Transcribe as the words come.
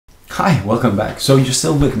Hi, welcome back. So you're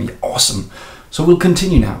still with me, awesome. So we'll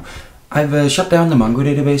continue now. I've shut down the Mongo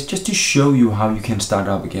database just to show you how you can start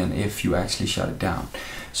up again if you actually shut it down.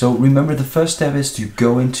 So remember, the first step is to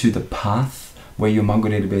go into the path where your Mongo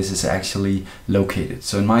database is actually located.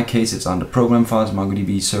 So in my case, it's under program files,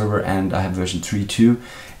 MongoDB server, and I have version 3.2.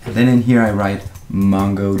 And then in here I write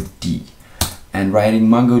MongoD. And writing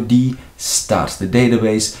MongoD starts the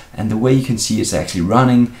database, and the way you can see it's actually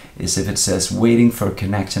running is if it says waiting for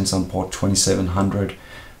connections on port 2700,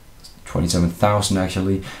 27,000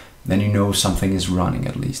 actually, then you know something is running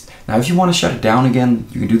at least. Now if you want to shut it down again,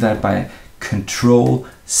 you can do that by Control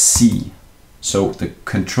C. So the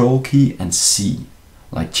Control key and C,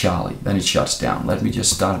 like Charlie, then it shuts down. Let me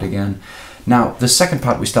just start it again. Now, the second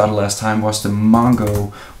part we started last time was the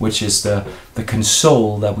Mongo, which is the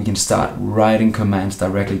console that we can start writing commands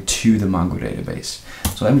directly to the Mongo database.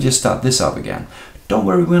 So let me just start this up again. Don't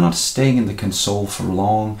worry, we're not staying in the console for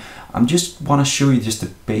long. I just want to show you just the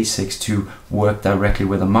basics to work directly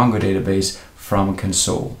with a Mongo database from a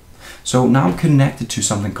console. So now I'm connected to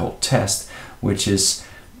something called test, which is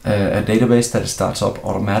a database that starts up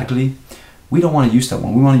automatically. We don't want to use that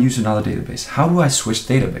one, we want to use another database. How do I switch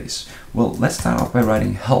database? Well, let's start off by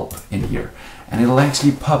writing help in here, and it'll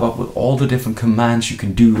actually pop up with all the different commands you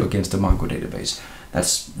can do against the Mongo database.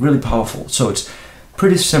 That's really powerful. So it's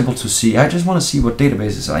pretty simple to see. I just want to see what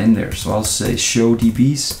databases are in there. So I'll say show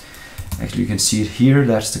DBs. Actually, you can see it here.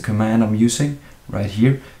 That's the command I'm using right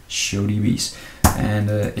here, show DBs. And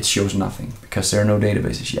it shows nothing because there are no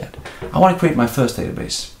databases yet. I want to create my first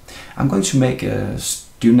database. I'm going to make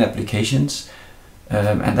student applications,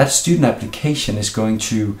 and that student application is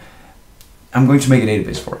I'm going to make a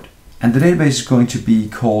database for it. And the database is going to be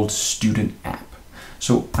called student app.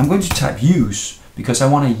 So I'm going to type use because I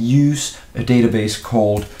want to use a database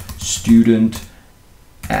called student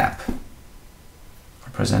app. I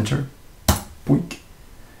press enter. Boink.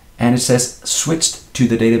 And it says switched to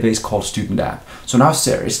the database called student app. So now it's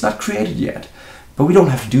there. It's not created yet, but we don't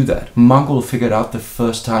have to do that. Mongo will figure it out the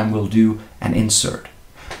first time we'll do an insert.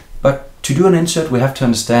 But to do an insert, we have to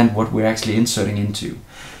understand what we're actually inserting into.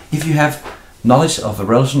 If you have knowledge of a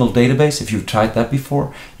relational database, if you've tried that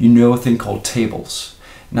before, you know a thing called tables.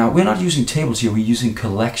 Now, we're not using tables here, we're using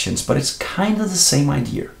collections, but it's kind of the same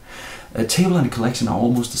idea. A table and a collection are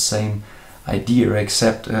almost the same idea,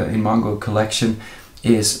 except in Mongo, collection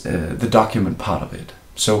is the document part of it.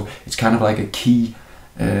 So it's kind of like a key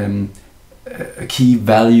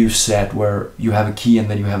value set where you have a key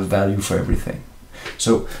and then you have a value for everything.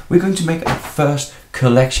 So we're going to make our first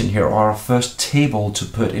collection here, or our first table to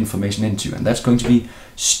put information into, and that's going to be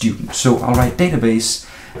student. So I'll write database,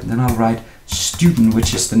 and then I'll write student,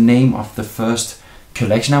 which is the name of the first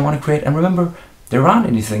collection I want to create. And remember, there aren't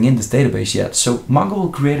anything in this database yet, so Mongo will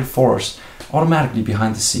create it for us automatically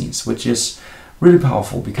behind the scenes, which is really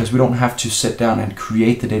powerful because we don't have to sit down and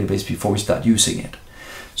create the database before we start using it.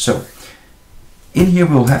 So in here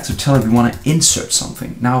we'll have to tell it we want to insert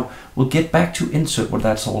something. Now we'll get back to insert, what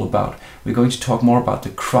that's all about. We're going to talk more about the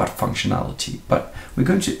CRUD functionality, but we're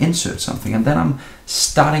going to insert something, and then I'm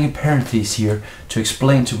starting a parenthesis here to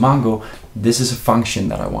explain to Mongo this is a function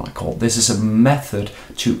that I want to call. This is a method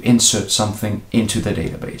to insert something into the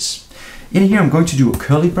database. In here I'm going to do a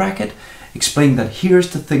curly bracket explaining that here's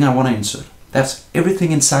the thing I want to insert. That's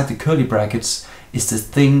everything inside the curly brackets is the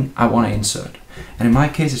thing I want to insert. And in my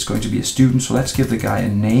case, it's going to be a student. So let's give the guy a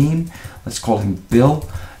name. Let's call him Bill.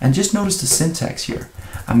 And just notice the syntax here.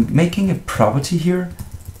 I'm making a property here,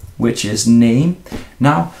 which is name.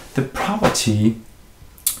 Now, the property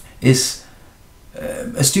is,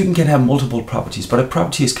 a student can have multiple properties, but a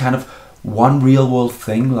property is kind of one real world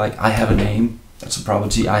thing. Like I have a name, that's a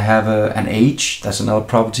property. I have an age, that's another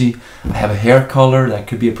property. I have a hair color, that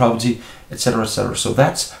could be a property, etc., etc. So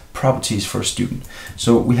that's properties for a student.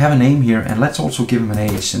 So we have a name here, and let's also give him an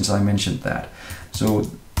age since I mentioned that.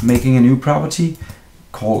 So making a new property,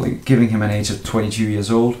 giving him an age of 22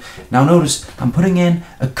 years old. Now notice I'm putting in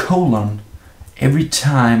a colon every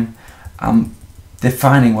time I'm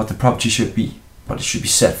defining what the property should be, what it should be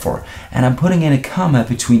set for, and I'm putting in a comma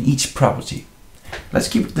between each property. Let's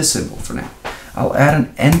keep it this simple for now. I'll add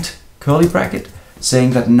an end curly bracket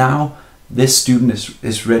saying that now this student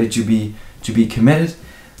is ready to be committed,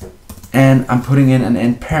 and I'm putting in an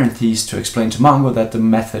end parenthesis to explain to Mongo that the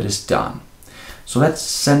method is done. So let's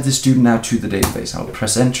send the student now to the database. I'll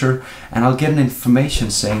press enter, and I'll get an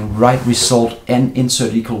information saying write result and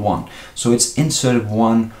insert equal 1. So it's inserted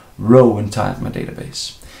one row inside my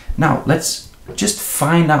database. Now let's just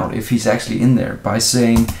find out if he's actually in there by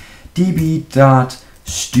saying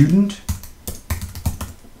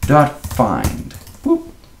db.student.find.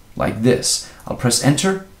 Like this. I'll press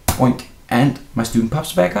enter, oink, and my student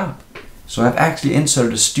pops back up. So I've actually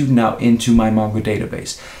inserted a student now into my Mongo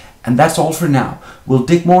database. And that's all for now. We'll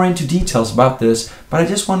dig more into details about this, but I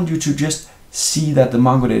just wanted you to just see that the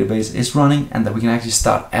Mongo database is running and that we can actually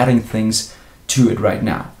start adding things to it right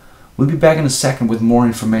now. We'll be back in a second with more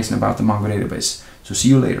information about the Mongo database. So see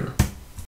you later.